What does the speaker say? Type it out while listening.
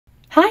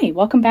Hi,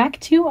 welcome back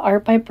to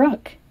Art by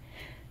Brooke.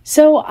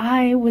 So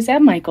I was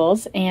at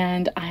Michael's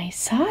and I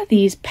saw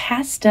these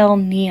pastel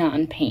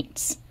neon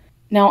paints.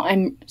 Now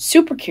I'm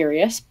super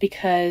curious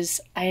because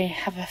I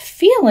have a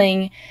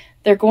feeling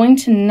they're going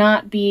to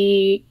not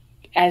be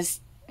as,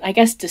 I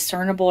guess,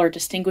 discernible or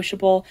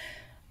distinguishable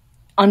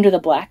under the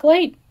black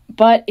light,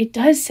 but it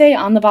does say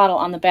on the bottle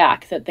on the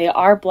back that they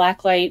are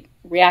blacklight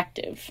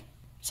reactive.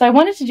 So I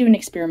wanted to do an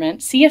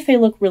experiment, see if they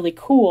look really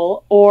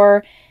cool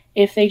or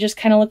if they just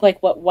kind of look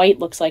like what white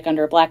looks like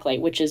under a black light,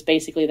 which is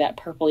basically that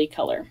purpley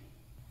color.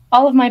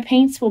 All of my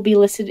paints will be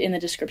listed in the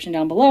description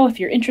down below if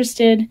you're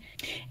interested.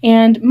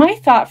 And my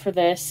thought for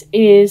this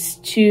is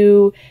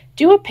to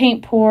do a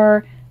paint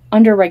pour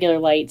under regular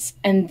lights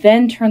and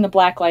then turn the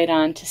black light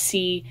on to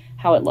see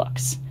how it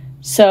looks.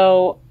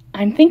 So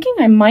I'm thinking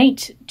I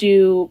might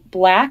do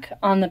black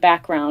on the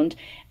background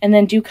and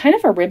then do kind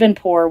of a ribbon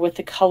pour with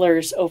the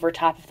colors over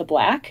top of the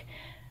black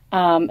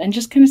and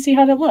just kind of see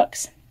how that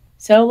looks.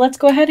 So let's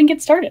go ahead and get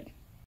started.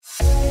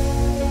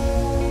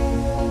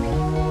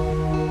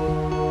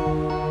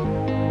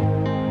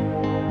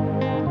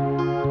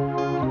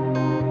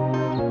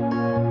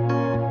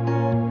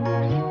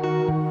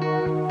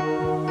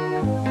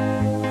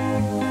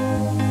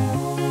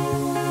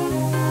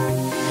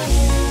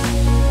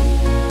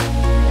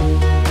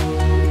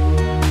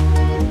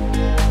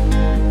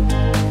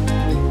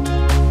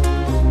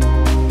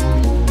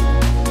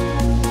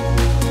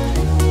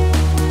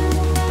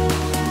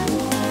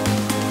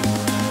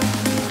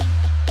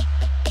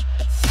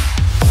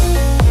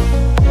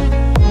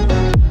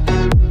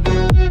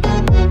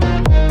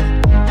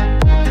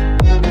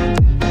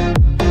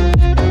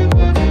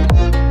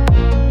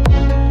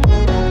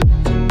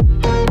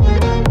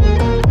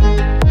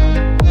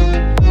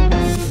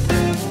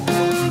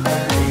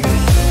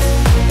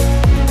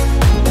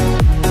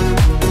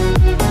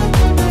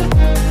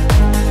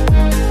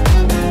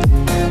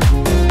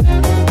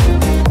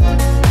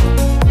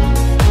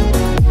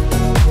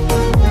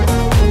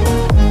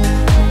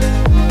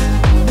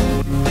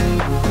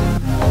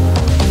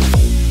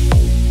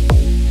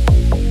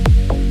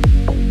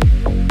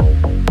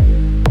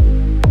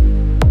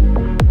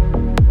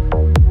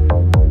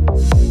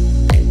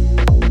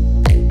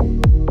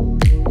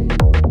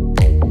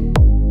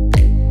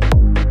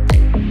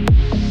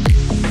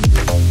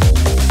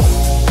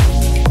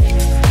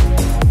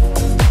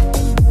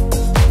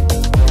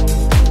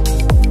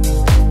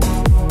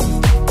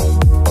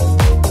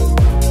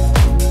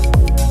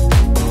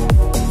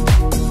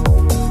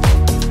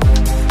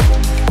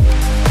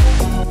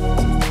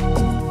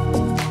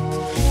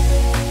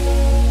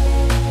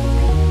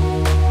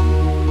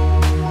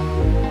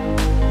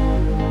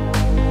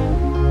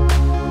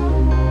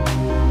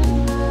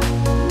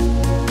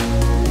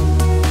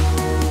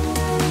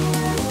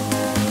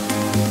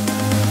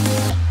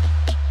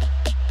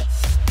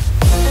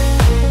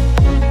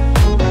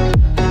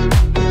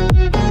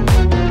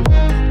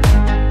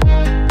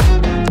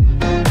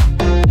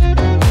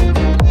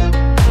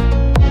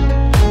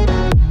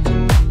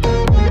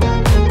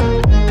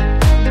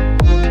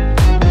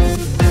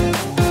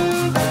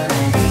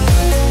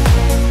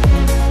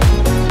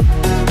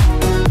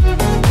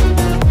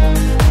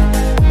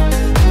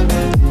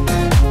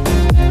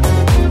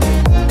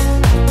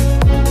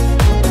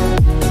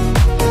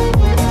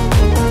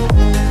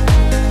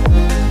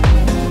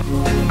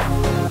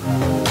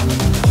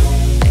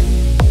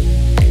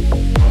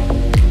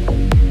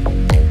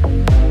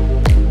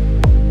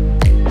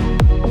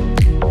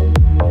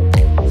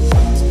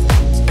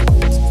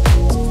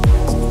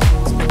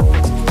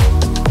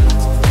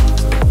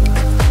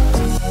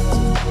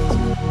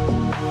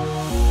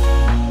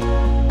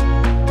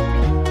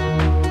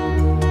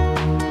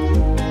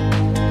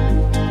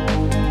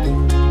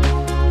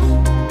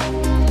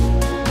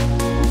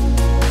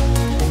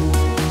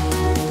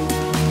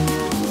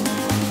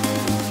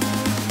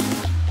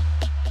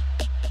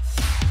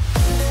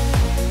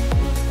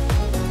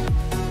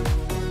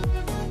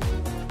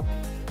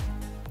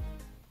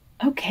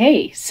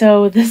 Okay,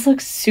 so this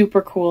looks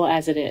super cool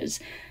as it is,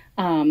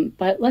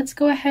 but let's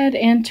go ahead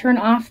and turn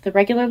off the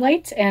regular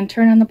lights and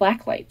turn on the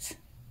black lights.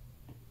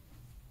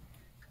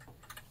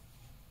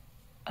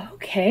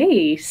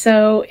 Okay,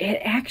 so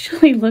it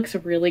actually looks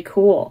really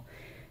cool.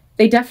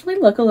 They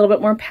definitely look a little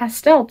bit more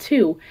pastel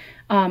too.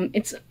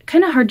 It's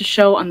kind of hard to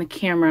show on the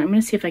camera. I'm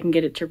going to see if I can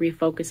get it to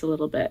refocus a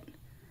little bit.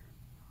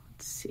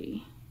 Let's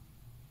see.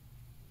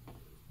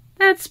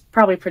 That's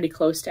probably pretty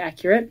close to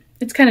accurate.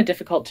 It's kind of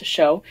difficult to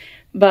show,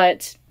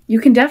 but you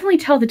can definitely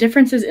tell the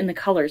differences in the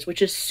colors,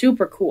 which is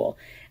super cool.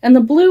 And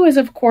the blue is,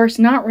 of course,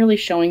 not really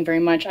showing very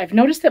much. I've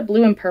noticed that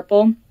blue and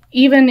purple,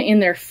 even in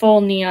their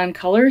full neon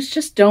colors,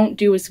 just don't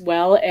do as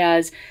well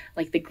as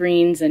like the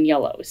greens and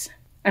yellows.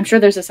 I'm sure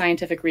there's a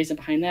scientific reason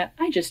behind that.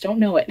 I just don't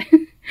know it.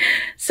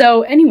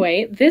 So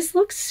anyway, this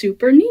looks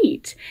super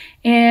neat.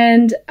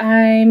 And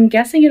I'm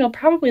guessing it'll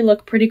probably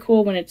look pretty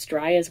cool when it's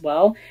dry as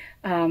well.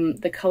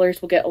 The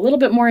colors will get a little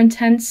bit more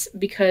intense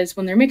because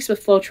when they're mixed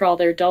with Floetrol,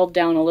 they're dulled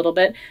down a little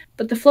bit.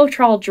 But the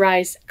Floetrol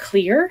dries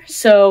clear,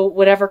 so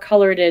whatever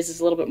color it is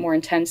a little bit more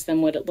intense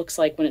than what it looks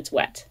like when it's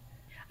wet.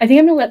 I think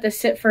I'm going to let this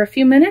sit for a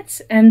few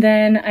minutes, and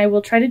then I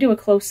will try to do a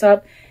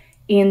close-up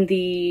in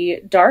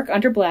the dark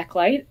under black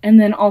light,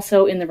 and then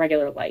also in the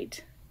regular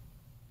light.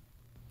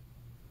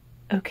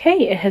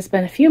 Okay, it has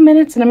been a few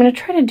minutes, and I'm going to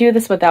try to do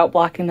this without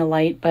blocking the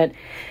light, but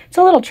it's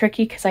a little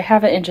tricky because I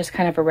have it in just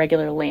kind of a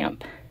regular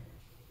lamp.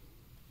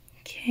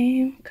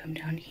 Okay, come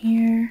down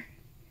here.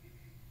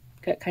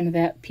 Got kind of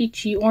that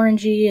peachy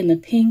orangey and the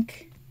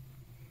pink.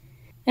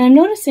 And I'm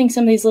noticing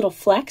some of these little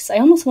flecks. I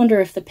almost wonder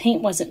if the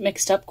paint wasn't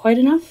mixed up quite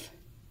enough.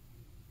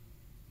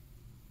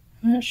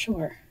 I'm not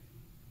sure.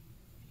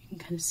 You can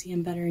kind of see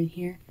them better in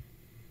here.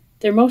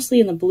 They're mostly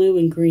in the blue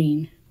and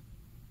green.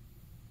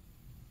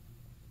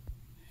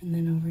 And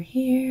then over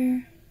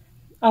here,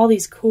 all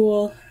these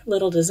cool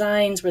little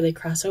designs where they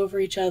cross over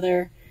each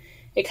other.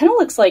 It kind of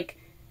looks like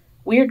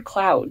weird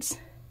clouds.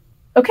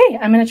 Okay,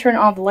 I'm going to turn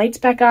all the lights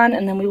back on,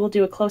 and then we will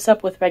do a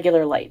close-up with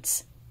regular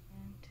lights.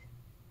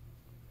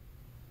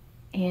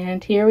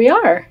 And here we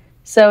are.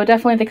 So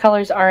definitely the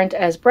colors aren't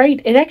as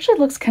bright. It actually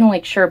looks kind of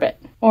like sherbet,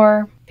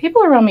 or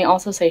people around me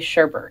also say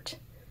sherbet,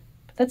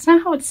 but that's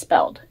not how it's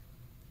spelled.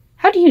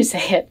 How do you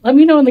say it? Let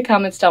me know in the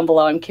comments down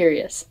below. I'm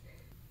curious.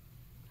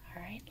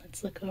 All right,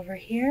 let's look over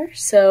here.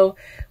 So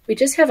we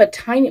just have a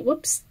tiny,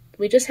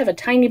 we just have a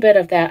tiny bit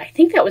of that. I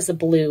think that was the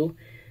blue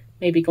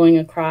maybe going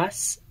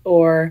across,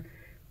 or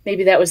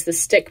maybe that was the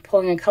stick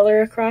pulling a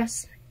color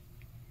across.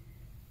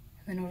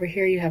 And then over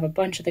here you have a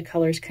bunch of the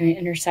colors kind of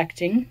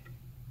intersecting.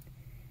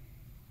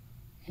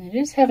 And it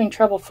is having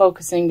trouble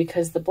focusing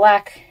because the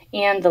black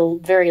and the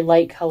very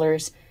light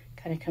colors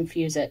kind of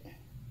confuse it.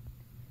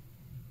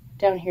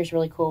 Down here is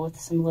really cool with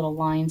some little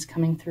lines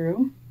coming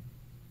through.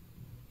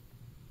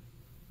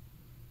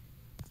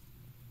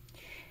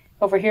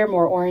 Over here,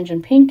 more orange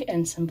and pink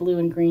and some blue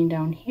and green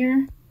down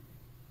here.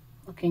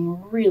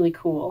 Looking really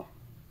cool.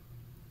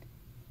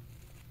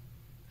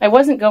 I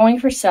wasn't going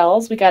for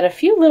cells. We got a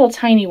few little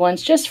tiny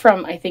ones just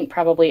from, I think,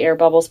 probably air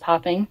bubbles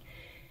popping.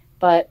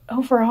 But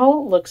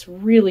overall, it looks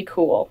really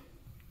cool.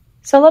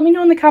 So let me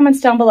know in the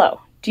comments down below.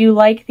 Do you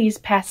like these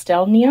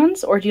pastel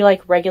neons, or do you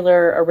like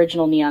regular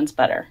original neons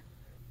better?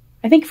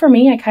 I think for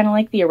me, I kind of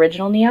like the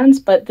original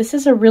neons, but this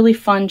is a really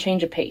fun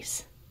change of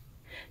pace.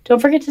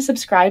 Don't forget to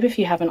subscribe if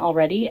you haven't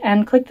already,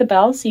 and click the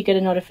bell so you get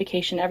a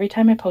notification every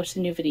time I post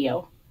a new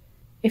video.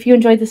 If you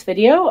enjoyed this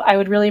video, I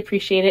would really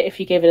appreciate it if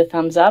you gave it a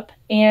thumbs up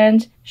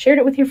and shared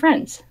it with your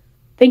friends.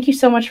 Thank you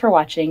so much for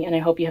watching, and I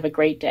hope you have a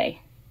great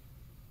day.